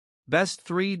Best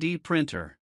 3D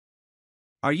Printer.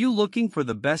 Are you looking for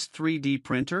the best 3D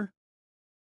printer?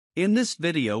 In this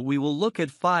video we will look at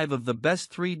 5 of the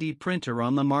best 3D printer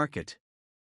on the market.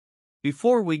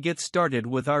 Before we get started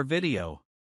with our video,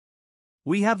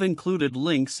 we have included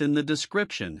links in the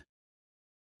description.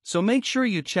 So make sure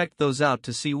you check those out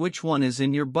to see which one is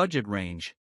in your budget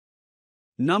range.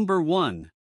 Number 1.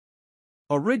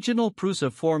 Original Prusa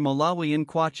 4 Malawian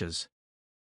Kwachas.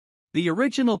 The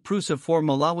original Prusa 4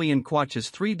 Malawian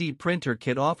Kwachas 3D printer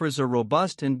kit offers a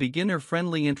robust and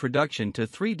beginner-friendly introduction to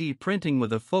 3D printing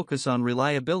with a focus on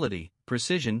reliability,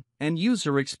 precision, and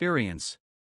user experience.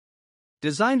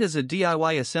 Designed as a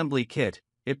DIY assembly kit,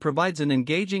 it provides an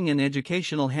engaging and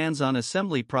educational hands-on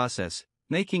assembly process,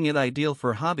 making it ideal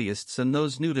for hobbyists and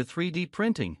those new to 3D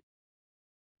printing.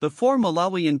 The 4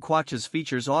 Malawian Kwachas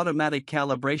features automatic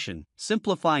calibration,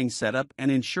 simplifying setup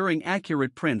and ensuring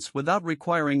accurate prints without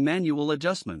requiring manual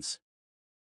adjustments.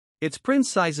 Its print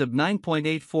size of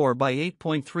 9.84 by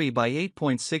 8.3 by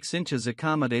 8.6 inches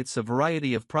accommodates a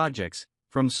variety of projects,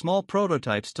 from small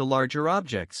prototypes to larger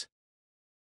objects.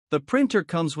 The printer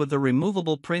comes with a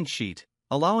removable print sheet,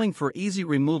 allowing for easy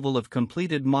removal of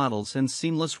completed models and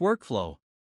seamless workflow.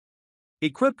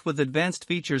 Equipped with advanced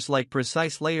features like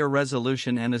precise layer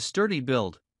resolution and a sturdy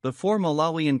build, the 4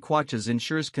 Malawian Kwachas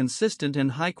ensures consistent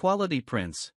and high-quality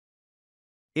prints.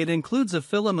 It includes a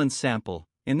filament sample,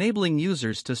 enabling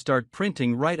users to start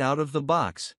printing right out of the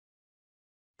box.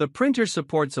 The printer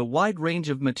supports a wide range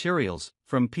of materials,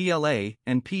 from PLA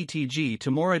and PETG to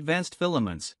more advanced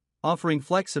filaments, offering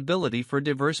flexibility for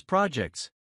diverse projects.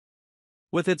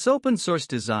 With its open-source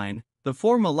design, the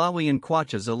 4 Malawian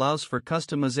Kwachas allows for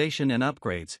customization and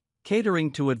upgrades,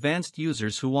 catering to advanced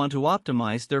users who want to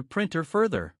optimize their printer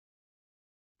further.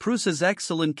 Prusa's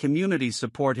excellent community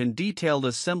support and detailed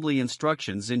assembly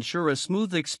instructions ensure a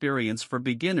smooth experience for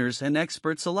beginners and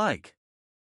experts alike.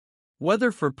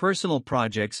 Whether for personal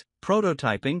projects,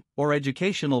 prototyping, or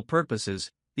educational purposes,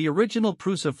 the original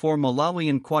Prusa 4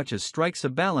 Malawian Kwachas strikes a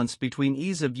balance between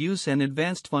ease of use and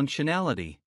advanced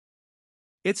functionality.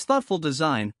 Its thoughtful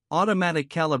design, automatic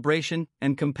calibration,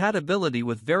 and compatibility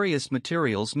with various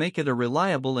materials make it a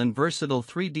reliable and versatile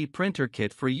 3D printer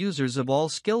kit for users of all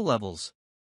skill levels.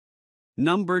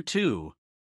 Number 2.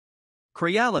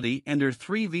 Creality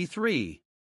Ender-3 V3.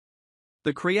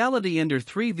 The Creality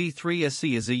Ender-3 V3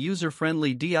 SE is a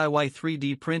user-friendly DIY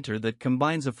 3D printer that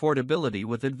combines affordability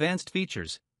with advanced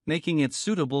features, making it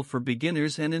suitable for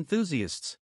beginners and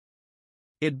enthusiasts.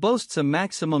 It boasts a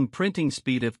maximum printing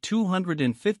speed of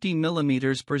 250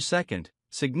 mm per second,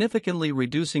 significantly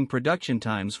reducing production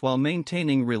times while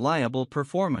maintaining reliable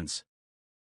performance.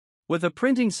 With a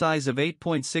printing size of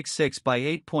 8.66 by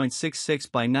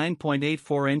 8.66 by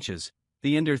 9.84 inches,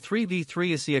 the Ender-3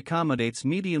 V3 SE accommodates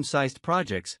medium-sized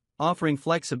projects, offering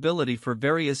flexibility for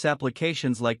various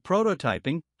applications like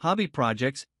prototyping, hobby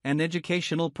projects, and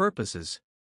educational purposes.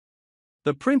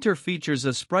 The printer features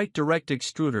a Sprite Direct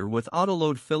extruder with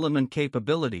autoload filament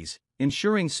capabilities,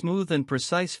 ensuring smooth and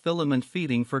precise filament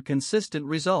feeding for consistent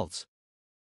results.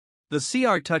 The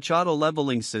CR Touch auto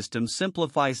leveling system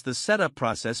simplifies the setup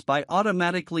process by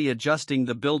automatically adjusting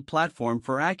the build platform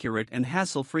for accurate and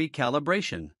hassle-free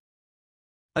calibration.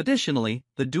 Additionally,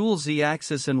 the dual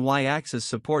Z-axis and Y-axis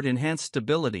support enhanced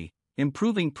stability,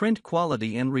 improving print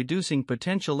quality and reducing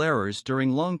potential errors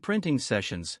during long printing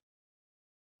sessions.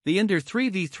 The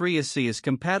Ender-3 V3 SE is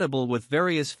compatible with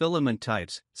various filament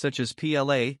types, such as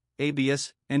PLA,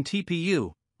 ABS, and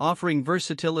TPU, offering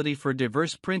versatility for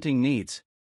diverse printing needs.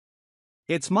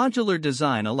 Its modular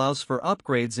design allows for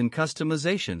upgrades and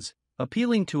customizations,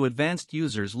 appealing to advanced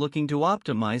users looking to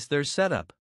optimize their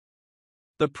setup.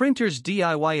 The printer's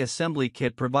DIY assembly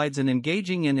kit provides an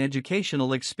engaging and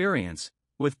educational experience,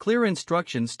 with clear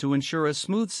instructions to ensure a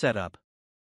smooth setup.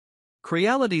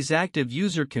 Creality's active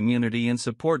user community and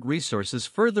support resources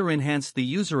further enhance the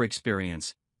user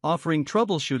experience, offering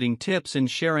troubleshooting tips and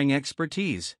sharing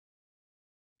expertise.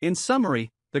 In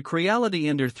summary, the Creality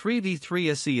Ender-3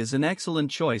 V3 SE is an excellent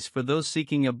choice for those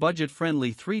seeking a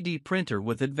budget-friendly 3D printer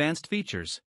with advanced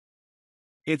features.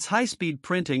 Its high-speed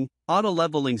printing,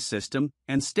 auto-leveling system,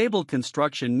 and stable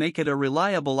construction make it a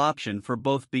reliable option for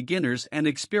both beginners and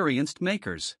experienced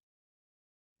makers.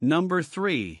 Number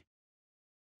 3.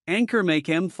 AnkerMake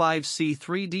M5C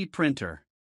 3D Printer.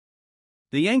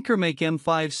 The AnkerMake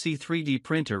M5C 3D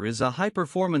printer is a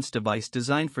high-performance device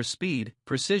designed for speed,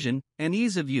 precision, and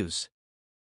ease of use.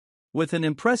 With an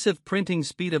impressive printing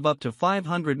speed of up to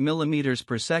 500 mm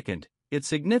per second, it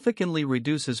significantly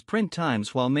reduces print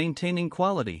times while maintaining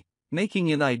quality, making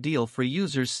it ideal for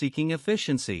users seeking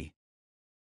efficiency.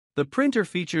 The printer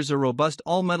features a robust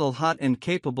all-metal hot end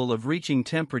capable of reaching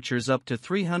temperatures up to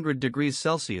 300 degrees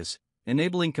Celsius,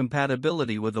 enabling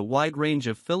compatibility with a wide range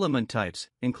of filament types,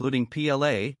 including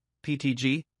PLA,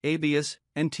 PTG, ABS,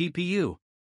 and TPU.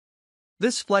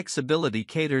 This flexibility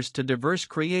caters to diverse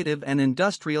creative and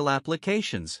industrial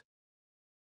applications.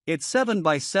 Its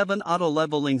 7x7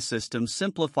 auto-leveling system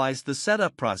simplifies the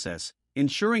setup process,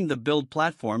 ensuring the build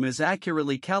platform is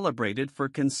accurately calibrated for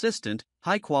consistent,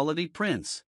 high-quality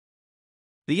prints.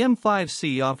 The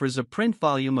M5C offers a print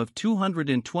volume of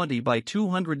 220 by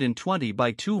 220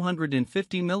 by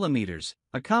 250 mm,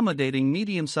 accommodating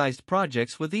medium-sized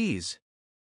projects with ease.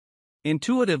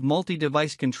 Intuitive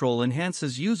multi-device control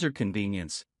enhances user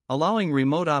convenience, allowing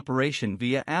remote operation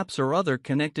via apps or other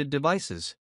connected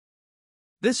devices.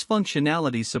 This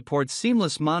functionality supports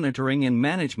seamless monitoring and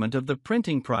management of the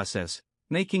printing process,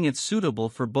 making it suitable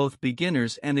for both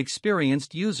beginners and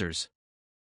experienced users.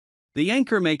 The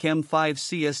AnkerMake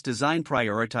M5C's design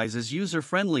prioritizes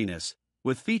user-friendliness,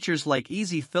 with features like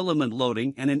easy filament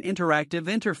loading and an interactive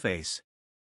interface.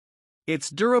 Its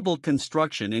durable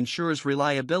construction ensures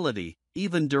reliability,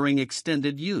 even during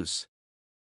extended use.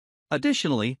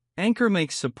 Additionally,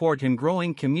 AnkerMake's support and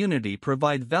growing community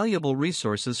provide valuable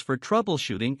resources for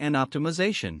troubleshooting and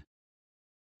optimization.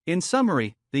 In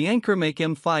summary, the AnkerMake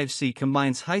M5C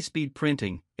combines high-speed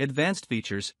printing, advanced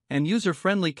features, and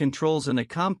user-friendly controls in a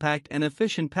compact and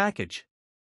efficient package.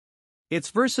 Its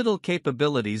versatile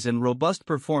capabilities and robust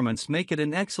performance make it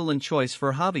an excellent choice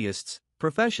for hobbyists,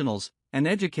 professionals, and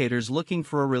educators looking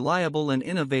for a reliable and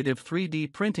innovative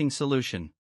 3D printing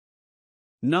solution.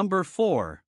 Number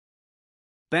 4.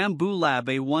 Bambu Lab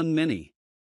A1 Mini.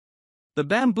 The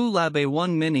Bambu Lab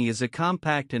A1 Mini is a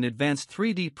compact and advanced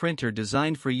 3D printer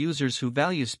designed for users who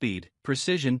value speed,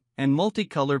 precision, and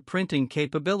multicolor printing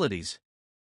capabilities.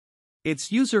 Its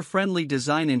user-friendly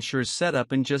design ensures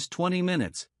setup in just 20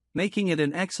 minutes, making it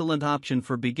an excellent option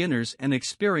for beginners and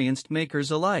experienced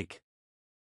makers alike.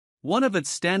 One of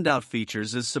its standout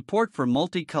features is support for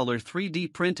multicolor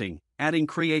 3D printing, adding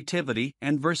creativity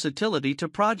and versatility to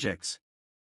projects.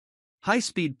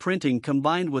 High-speed printing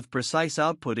combined with precise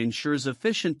output ensures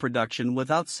efficient production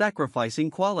without sacrificing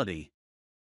quality.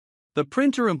 The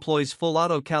printer employs full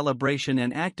auto-calibration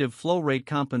and active flow rate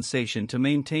compensation to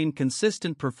maintain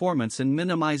consistent performance and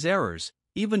minimize errors,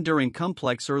 even during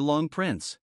complex or long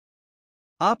prints.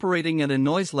 Operating at a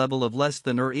noise level of less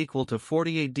than or equal to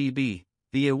 48 dB,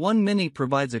 the A1 Mini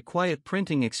provides a quiet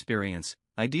printing experience,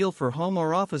 ideal for home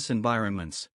or office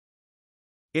environments.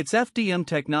 Its FDM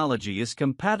technology is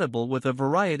compatible with a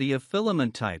variety of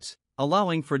filament types,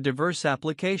 allowing for diverse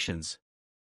applications.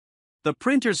 The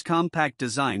printer's compact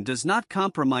design does not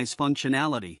compromise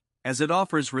functionality, as it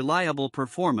offers reliable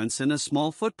performance in a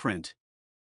small footprint.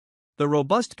 The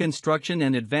robust construction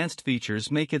and advanced features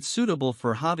make it suitable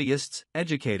for hobbyists,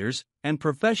 educators, and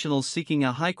professionals seeking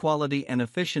a high-quality and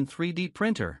efficient 3D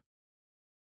printer.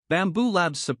 Bambu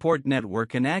Lab's support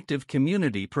network and active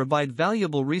community provide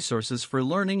valuable resources for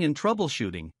learning and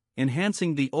troubleshooting,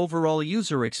 enhancing the overall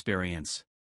user experience.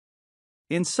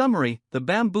 In summary, the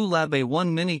Bambu Lab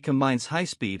A1 Mini combines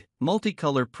high-speed,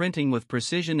 multicolor printing with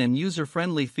precision and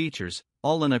user-friendly features,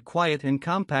 all in a quiet and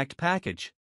compact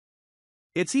package.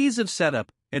 Its ease of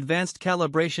setup, advanced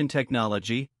calibration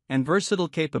technology, and versatile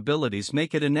capabilities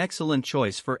make it an excellent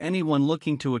choice for anyone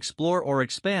looking to explore or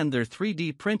expand their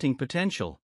 3D printing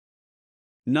potential.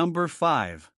 Number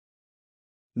 5.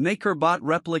 MakerBot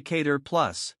Replicator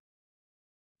Plus.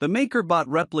 The MakerBot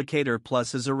Replicator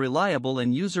Plus is a reliable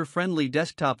and user-friendly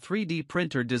desktop 3D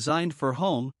printer designed for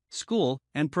home, school,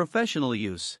 and professional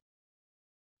use.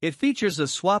 It features a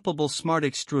swappable Smart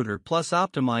Extruder Plus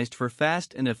optimized for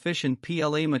fast and efficient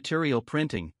PLA material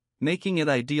printing, making it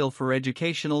ideal for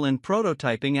educational and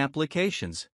prototyping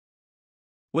applications.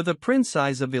 With a print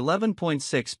size of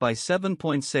 11.6 by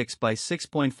 7.6 by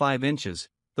 6.5 inches,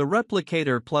 the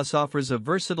Replicator Plus offers a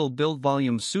versatile build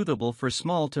volume suitable for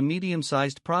small to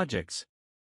medium-sized projects.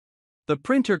 The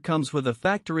printer comes with a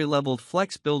factory-leveled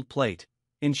flex build plate,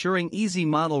 ensuring easy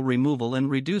model removal and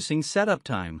reducing setup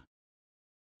time.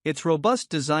 Its robust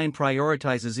design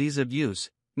prioritizes ease of use,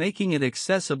 making it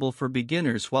accessible for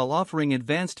beginners while offering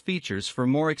advanced features for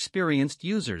more experienced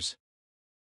users.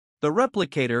 The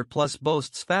Replicator Plus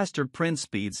boasts faster print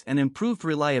speeds and improved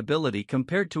reliability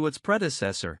compared to its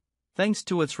predecessor, thanks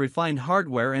to its refined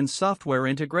hardware and software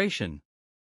integration.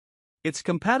 Its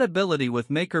compatibility with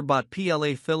MakerBot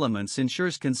PLA filaments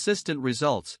ensures consistent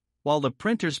results, while the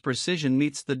printer's precision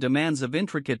meets the demands of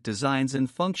intricate designs and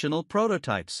functional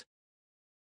prototypes.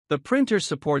 The printer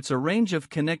supports a range of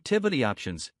connectivity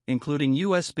options, including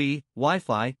USB,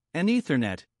 Wi-Fi, and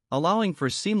Ethernet, allowing for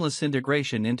seamless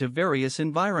integration into various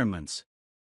environments.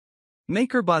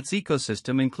 MakerBot's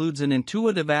ecosystem includes an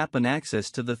intuitive app and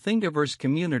access to the Thingiverse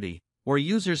community, where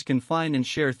users can find and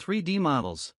share 3D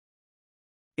models.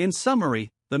 In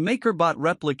summary, the MakerBot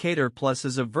Replicator Plus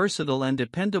is a versatile and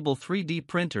dependable 3D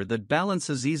printer that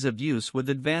balances ease of use with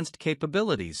advanced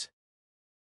capabilities.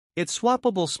 Its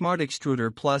swappable Smart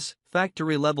Extruder Plus,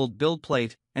 factory-leveled build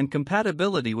plate, and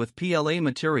compatibility with PLA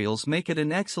materials make it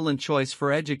an excellent choice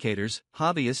for educators,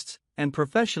 hobbyists, and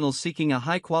professionals seeking a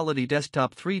high-quality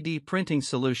desktop 3D printing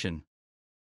solution.